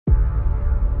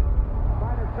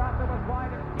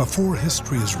Before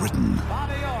history is written,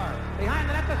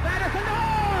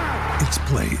 it's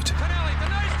played.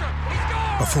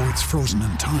 Before it's frozen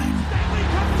in time,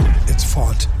 it's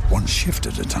fought one shift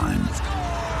at a time.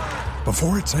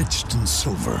 Before it's etched in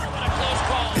silver,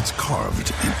 it's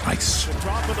carved in ice.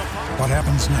 What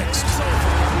happens next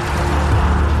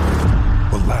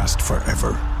will last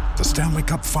forever. The Stanley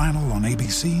Cup Final on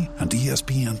ABC and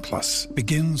ESPN Plus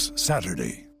begins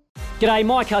Saturday. G'day,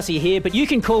 Mike Hussey here, but you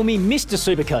can call me Mr.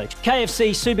 Supercoach. KFC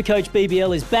Supercoach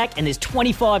BBL is back and there's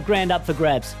 25 grand up for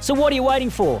grabs. So what are you waiting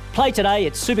for? Play today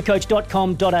at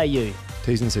supercoach.com.au.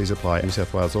 T's and C's apply. New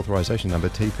South Wales authorisation number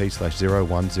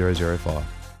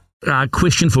TP/01005.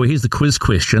 Question for you. Here's the quiz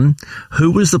question. Who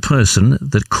was the person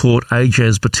that caught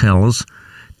Ajaz Patel's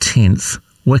 10th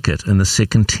wicket in the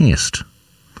second test?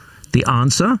 The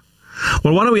answer?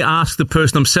 Well, why don't we ask the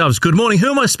person themselves? Good morning. Who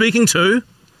am I speaking to?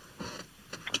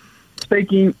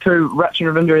 Speaking to Rachin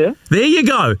Ravindra here. There you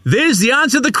go. There's the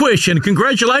answer to the question.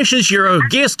 Congratulations. You're a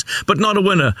guest, but not a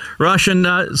winner. Rachin,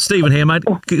 Stephen here, mate.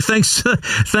 Thanks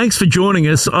for joining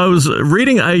us. I was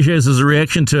reading Ajaz's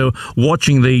reaction to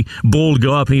watching the ball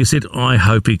go up, and he said, I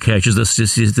hope he catches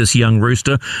this young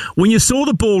rooster. When you saw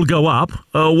the ball go up,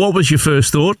 what was your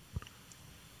first thought?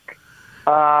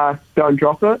 Don't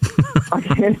drop it. I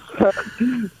guess.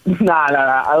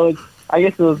 No. I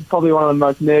guess it was probably one of the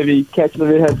most nervy catches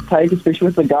I've ever had to take, especially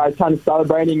with the guys kind of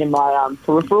celebrating in my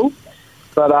peripheral.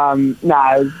 But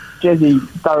Jazzy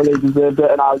thoroughly deserved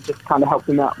it, and I just kind of helped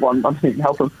him out. Well, I didn't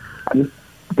help him. I just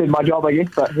did my job, I guess.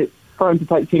 But for him to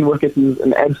take 10 wickets is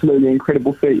an absolutely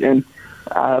incredible feat, and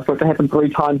for it to happen 3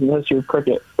 times in the history of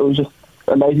cricket, it was just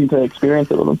amazing to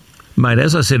experience it with him. Mate,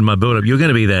 as I said in my build-up, you're going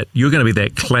to be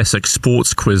that classic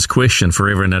sports quiz question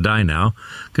forever and a day now,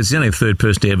 because he's only the third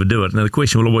person to ever do it. Now, the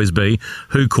question will always be,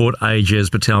 who caught Ajaz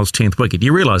Patel's 10th wicket?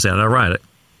 You realise that, I rate it.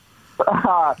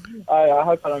 I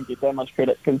hope I don't get that much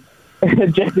credit, because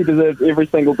Jesse deserves every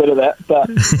single bit of that. But,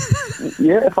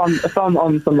 yeah, if I'm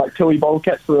on some, Tui bowl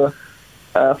caps for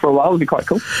a while, it would be quite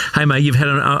cool. Hey, mate, you've had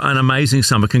an amazing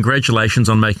summer. Congratulations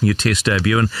on making your test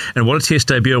debut. And what a test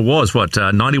debut it was.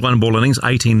 91 ball innings,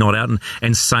 18 not out,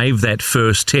 and saved that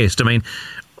first test. I mean,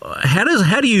 how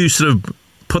do you sort of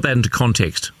put that into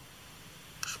context?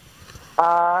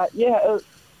 I guess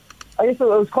it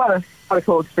was quite a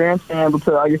cool experience being able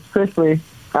to, I guess, firstly,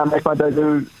 make my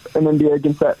debut in India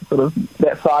against that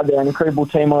side there, an incredible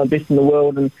team, one of the best in the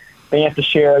world, and being able to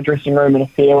share a dressing room and a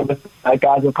field with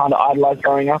guys who kind of idolised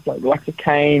growing up, like Alexa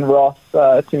Kane, Ross,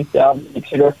 Tim Southern,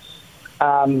 etc.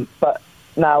 But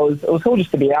no, it was cool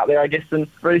just to be out there, I guess, and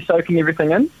really soaking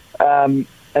everything in, and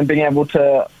being able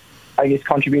to, I guess,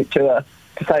 contribute to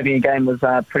saving a game was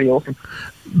pretty awesome.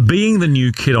 Being the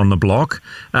new kid on the block,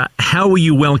 how were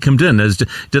you welcomed in? Is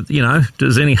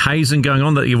any hazing going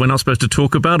on that you were not supposed to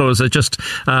talk about, or is it just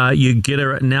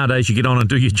nowadays you get on and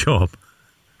do your job?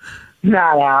 No,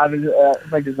 I think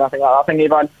there's nothing like that. I think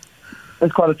everyone,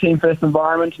 it's quite a team-first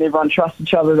environment, and everyone trusts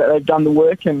each other that they've done the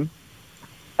work, and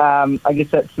I guess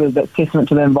that's testament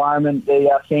to the environment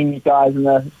the senior guys and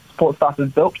the support staff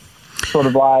have built. Sort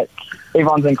of like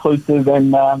everyone's inclusive,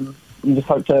 and you just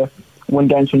hope to win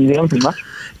games for New Zealand, pretty much.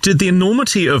 Did the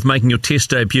enormity of making your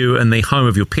test debut in the home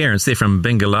of your parents, they're from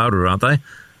Bengaluru, aren't they?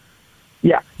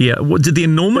 Yeah. Yeah. Did the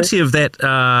enormity of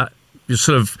that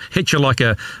sort of hit you like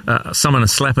someone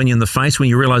slapping you in the face when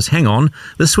you realise, hang on,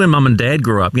 this is where mum and dad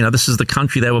grew up. This is the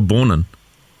country they were born in.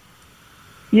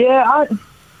 Yeah,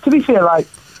 to be fair, I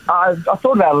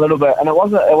thought about it a little bit, and it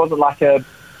wasn't like a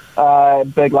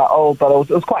big but it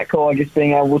was quite cool, I guess,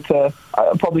 being able to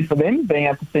probably for them being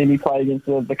able to see me play against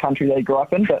the country they grew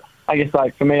up in. But I guess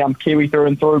for me, I'm Kiwi through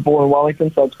and through, born in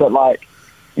Wellington, so it's a bit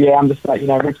I'm just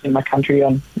representing my country,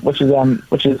 which is an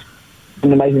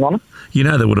amazing honour.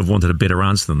 They would have wanted a better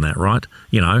answer than that, right?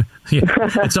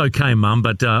 It's okay, Mum,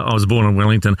 but I was born in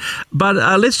Wellington. But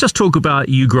let's just talk about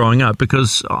you growing up,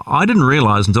 because I didn't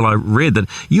realise until I read that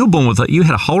you were born with you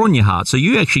had a hole in your heart. So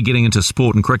you actually getting into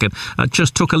sport and cricket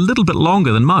just took a little bit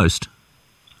longer than most.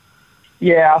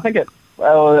 Yeah, I think it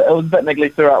was a bit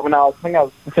niggly throughout.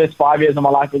 The first 5 years of my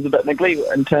life was a bit niggly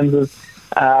in terms of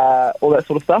all that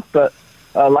sort of stuff. But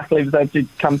luckily I was able to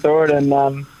come through it,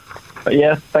 and but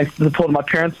yeah, thanks to the support of my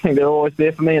parents, I think they're always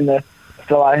there for me, and they're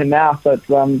still out here now. So it's,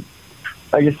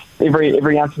 I guess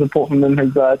every ounce of support from them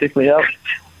has definitely helped.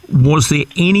 Was there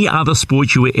any other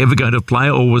sport you were ever going to play,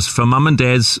 or was for mum and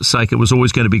dad's sake it was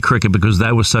always going to be cricket because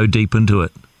they were so deep into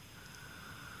it?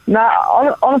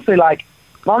 No, honestly,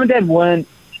 mum and dad weren't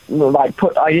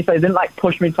I guess they didn't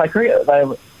push me to play cricket.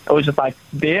 It was just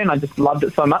there, and I just loved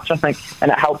it so much, I think,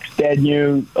 and it helped. Dad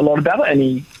knew a lot about it, and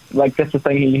he that's the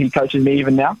thing, he coaches me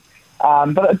even now.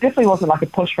 But it definitely wasn't like a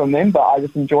push from them, but I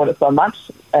just enjoyed it so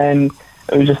much. And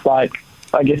it was just like,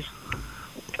 I guess,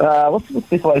 what's the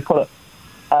best way to put it?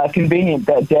 Convenient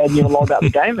that Dad knew a lot about the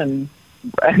game, and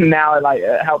now like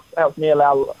it helps me a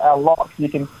lot, because you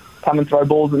can come and throw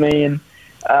balls at me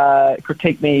and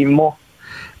critique me even more.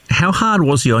 How hard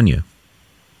was he on you?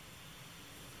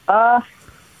 I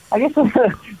guess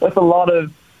with a lot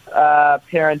of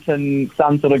parent and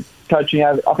son sort of coaching,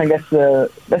 I think that's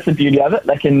the beauty of it.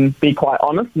 They can be quite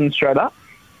honest and straight up,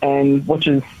 and which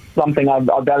is something I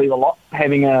value a lot.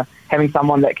 Having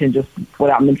someone that can just,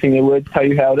 without mincing their words, tell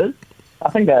you how it is. I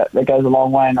think that goes a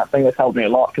long way, and I think that's helped me a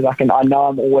lot, because I know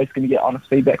I'm always going to get honest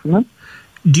feedback from them.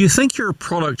 Do you think you're a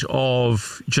product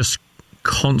of just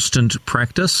constant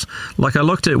practice? Like, I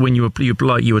looked at when you were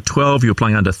 12, you were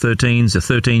playing under 13s. At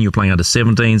 13, you were playing under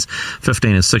 17s.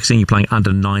 15 and 16, you're playing under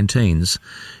 19s.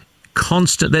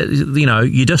 Constant,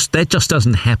 that just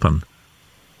doesn't happen.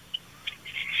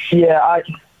 Yeah,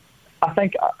 I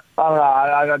think, I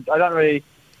don't know. I don't really.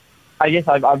 I guess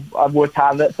I've worked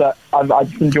hard at it, but I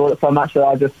just enjoyed it so much that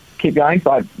I just keep going.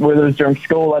 So whether it was during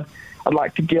school, I'd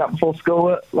like to get up before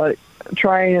school, like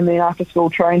train, and then after school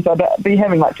train. So I'd be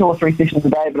having like 2 or 3 sessions a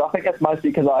day. But I think that's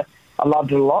mostly because I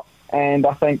loved it a lot, and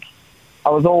I think I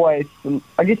was always,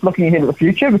 I guess, looking ahead at the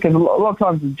future, because a lot of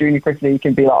times as junior cricketer you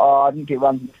can be like, oh, I didn't get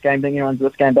runs in this game, didn't get runs in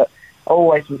this game, but I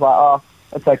always was like, oh,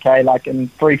 it's okay. Like in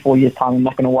 3-4 years' time, I'm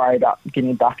not going to worry about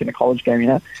getting a duck in a college game,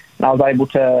 And I was able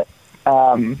to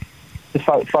just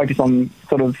focus on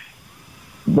sort of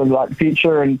the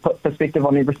future and put perspective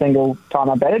on every single time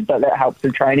I batted, but that helped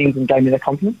through trainings and gave me the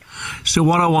confidence. So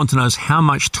what I want to know is, how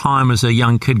much time as a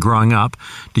young kid growing up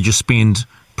did you spend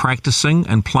practicing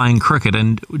and playing cricket,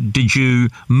 and did you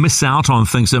miss out on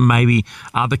things that maybe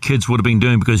other kids would have been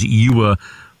doing because you were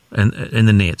in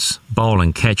the nets,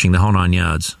 bowling, catching, the whole 9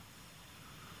 yards?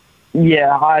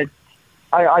 Yeah, I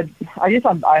guess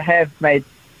I have made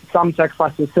some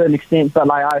sacrifices to a certain extent, but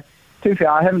to be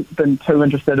fair, I haven't been too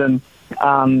interested in,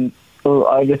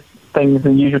 I guess, things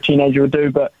a usual teenager would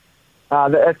do. But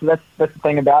that's the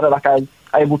thing about it. Like, I was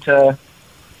able to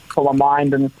put my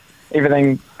mind and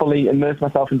everything fully immerse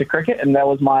myself into cricket, and that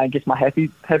was my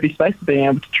happy space, being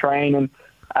able to train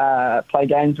and play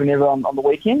games whenever on the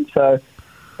weekend. So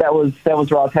that was where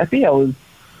I was happy. I was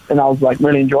like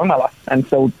really enjoying my life, and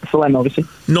still am, obviously.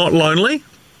 Not lonely?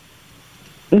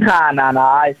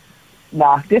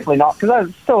 Nah, definitely not, because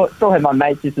I still had my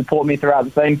mates who support me throughout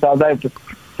the thing, so I was able to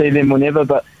see them whenever,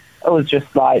 but it was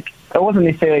just like, it wasn't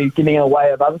necessarily getting in the way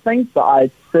of other things, but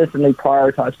I certainly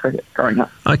prioritised cricket growing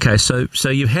up. Okay, so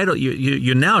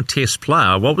you're now a Test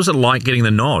player. What was it like getting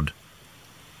the nod?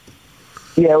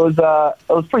 Yeah, it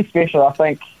was pretty special. I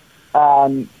think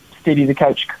Steady, the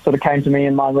coach, sort of came to me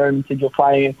in my room and said, "You're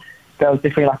playing." And that was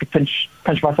definitely like a pinch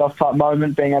myself type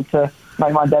moment, being able to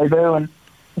make my debut, and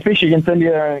especially against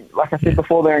India. Like I said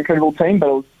before, they're an incredible team, but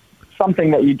it was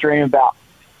something that you dream about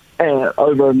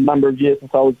over a number of years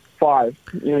since I was 5.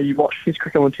 You watch Test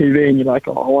cricket on TV and you're like,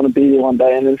 oh, I want to be there one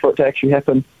day, and then for it to actually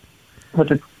happen, for it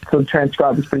to sort of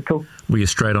transcribe, is pretty cool. Were you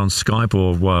straight on Skype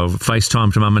or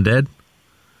FaceTime to mum and dad?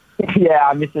 Yeah,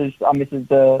 I messaged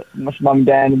mum and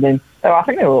dad, and then I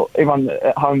think everyone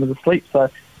at home was asleep, so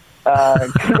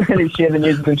couldn't really share the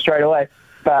news with them straight away.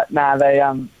 But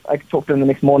I could talk to them the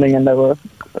next morning, and they were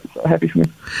so happy for me.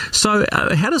 So,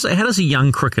 how does a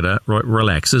young cricketer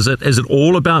relax? Is it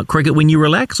all about cricket when you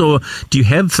relax, or do you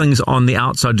have things on the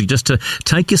outside just to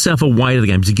take yourself away to the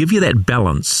game to give you that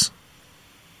balance?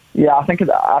 Yeah, I think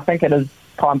it is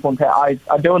quite important. I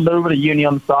do a little bit of uni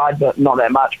on the side, but not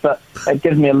that much. But it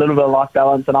gives me a little bit of life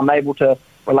balance, and I'm able to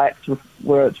relax with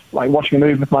where it's like watching a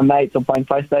movie with my mates or playing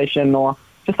PlayStation, or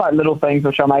just like little things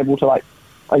which I'm able to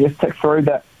tick through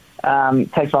that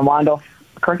takes my mind off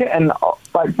cricket. And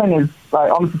the thing is,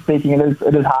 honestly speaking,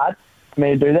 it is hard for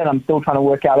me to do that. I'm still trying to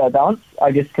work out that balance,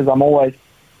 I guess, because I've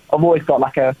always got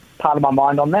like a part of my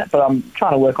mind on that, but I'm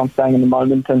trying to work on staying in the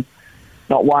moment and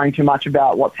not worrying too much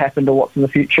about what's happened or what's in the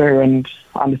future, and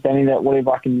understanding that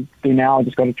whatever I can do now, I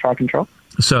just got to try control.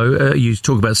 So you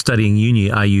talk about studying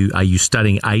uni. Are you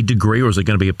studying a degree, or is it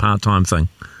going to be a part-time thing?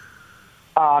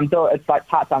 It's like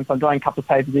part-time, so I'm doing a couple of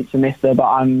papers each semester, but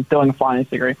I'm doing a finance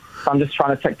degree. So I'm just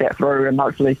trying to tick that through, and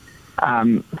hopefully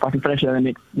if I can finish it in the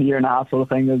next year and a half sort of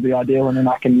thing, that'd be ideal, and then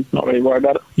I can not really worry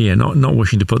about it. Yeah, not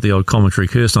wishing to put the old commentary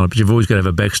curse on it, but you've always got to have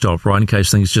a backstop, right, in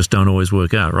case things just don't always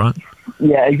work out, right?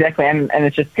 Yeah, exactly, and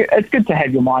it's good to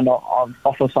have your mind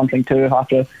off of something too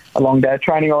after a long day of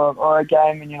training or a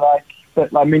game, and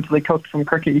you're mentally cooked from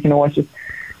cricket. You can always just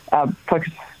put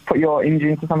your energy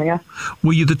into something else.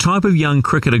 Were you the type of young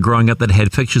cricketer growing up that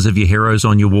had pictures of your heroes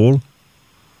on your wall?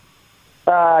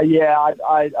 Yeah,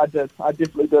 I did. I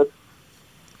definitely did.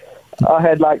 I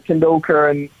had like Tendulkar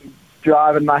and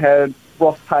driving. I had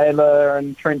Ross Taylor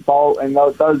and Trent Bolt, and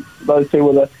those two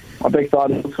were my big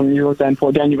side from New Zealand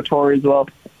for Daniel Vittori as well.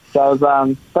 So I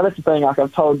was, but that's the thing. Like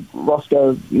I've told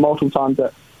Roscoe multiple times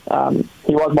that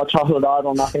he was my childhood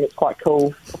idol, and I think it's quite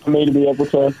cool for me to be able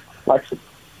to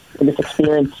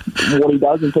experience what he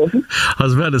does in person. I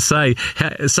was about to say,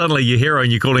 suddenly your hero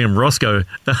and you're calling him Roscoe.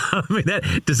 I mean,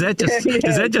 does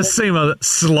that just seem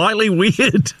slightly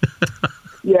weird?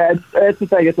 Yeah, it's the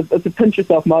thing. It's a pinch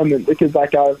yourself moment because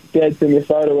like Dad sent me a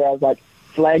photo where I was like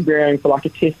flag bearing for like a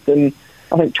test in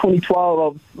I think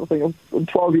 2012. I think I was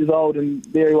 12 years old, and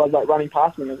there he was like running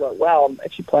past me. And I was like, wow, I'm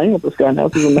actually playing with this guy now.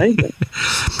 This is amazing.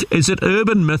 Is it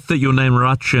urban myth that your name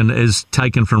Rachin is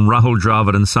taken from Rahul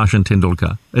Dravid and Sachin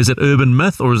Tendulkar? Is it urban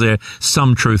myth, or is there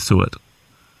some truth to it?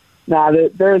 Nah,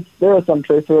 there is some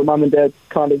truth to it. Mum and Dad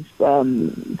kind of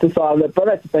decided that, but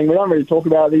that's the thing. We don't really talk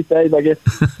about it these days. I guess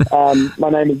my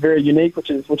name is very unique, which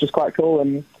is quite cool,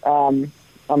 and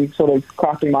I'm sort of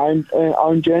crafting my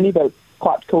own journey. But it's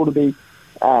quite cool to be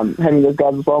having those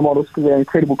guys as role models because they're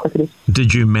incredible cricketers.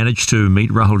 Did you manage to meet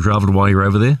Rahul Dravid while you were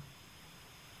over there?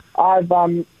 I've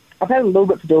had a little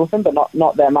bit to do with him, but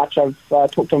not that much. I've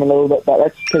talked to him a little bit, but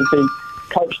that's because he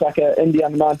coached like a India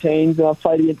under-19s, and I've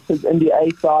played against his India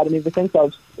A side and everything.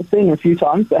 So I've seen him a few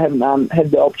times, but haven't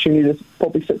had the opportunity to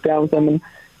probably sit down with him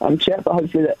and chat. But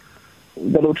hopefully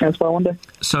that'll transpire one day.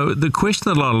 So the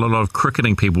question that a lot of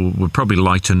cricketing people would probably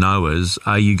like to know is: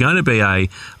 are you going to be a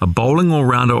bowling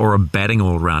all-rounder or a batting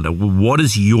all-rounder? What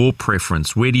is your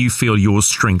preference? Where do you feel your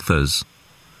strength is?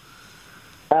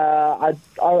 I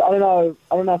don't know.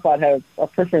 I don't know if I'd have a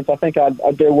preference. I think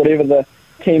I'd do whatever the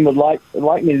team would like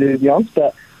me to do, to be honest.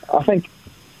 But I think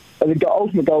the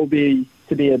ultimate goal would be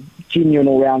to be a genuine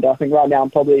all-rounder. I think right now I'm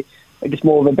probably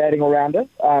more of a batting all-rounder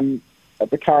at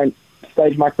the current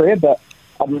stage of my career. But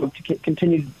I'd love to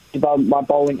continue to develop my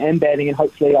bowling and batting, and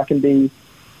hopefully I can be,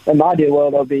 in my ideal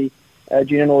world, I'll be a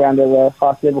genuine all-rounder at the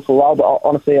highest level for a while. But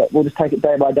honestly, we'll just take it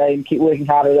day by day and keep working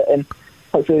hard at it, and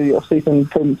hopefully you'll see some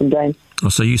improvements in games.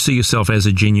 So you see yourself as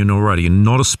a genuine all-rounder. You're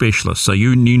not a specialist. So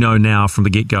you know now from the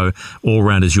get-go,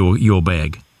 all-round is your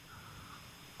bag.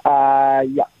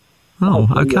 Yeah. Oh,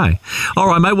 okay. Yeah. All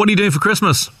right, mate. What are you doing for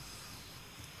Christmas?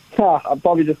 I'm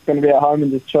probably just going to be at home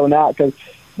and just chilling out because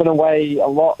I've been away a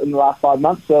lot in the last 5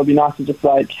 months. So it'll be nice to just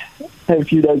have a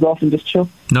few days off and just chill.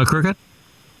 No cricket?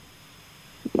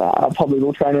 I probably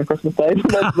will train on Christmas Day.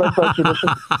 That's our tradition.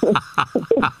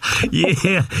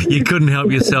 Yeah, you couldn't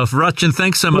help yourself. Rachin,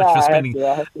 thanks so much for spending.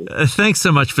 Thanks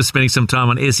so much for spending some time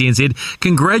on SENZ.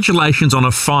 Congratulations on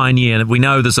a fine year. We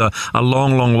know there's a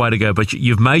long, long way to go, but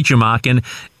you've made your mark. And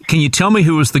can you tell me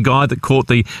who was the guy that caught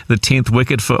the 10th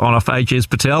wicket on off Ajaz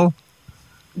Patel?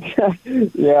 Yeah,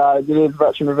 it is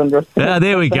Rachin Ravindra. Yeah,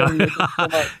 there we go.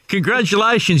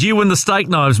 Congratulations, you win the steak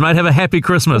knives, mate. Have a happy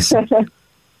Christmas.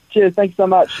 Cheers, thanks so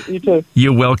much. You too.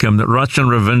 You're welcome. Rachin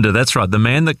Ravindra, that's right, the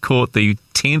man that caught the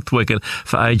 10th wicket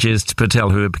for Ajaz Patel,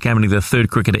 who became only the third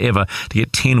cricketer ever to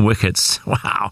get 10 wickets. Wow.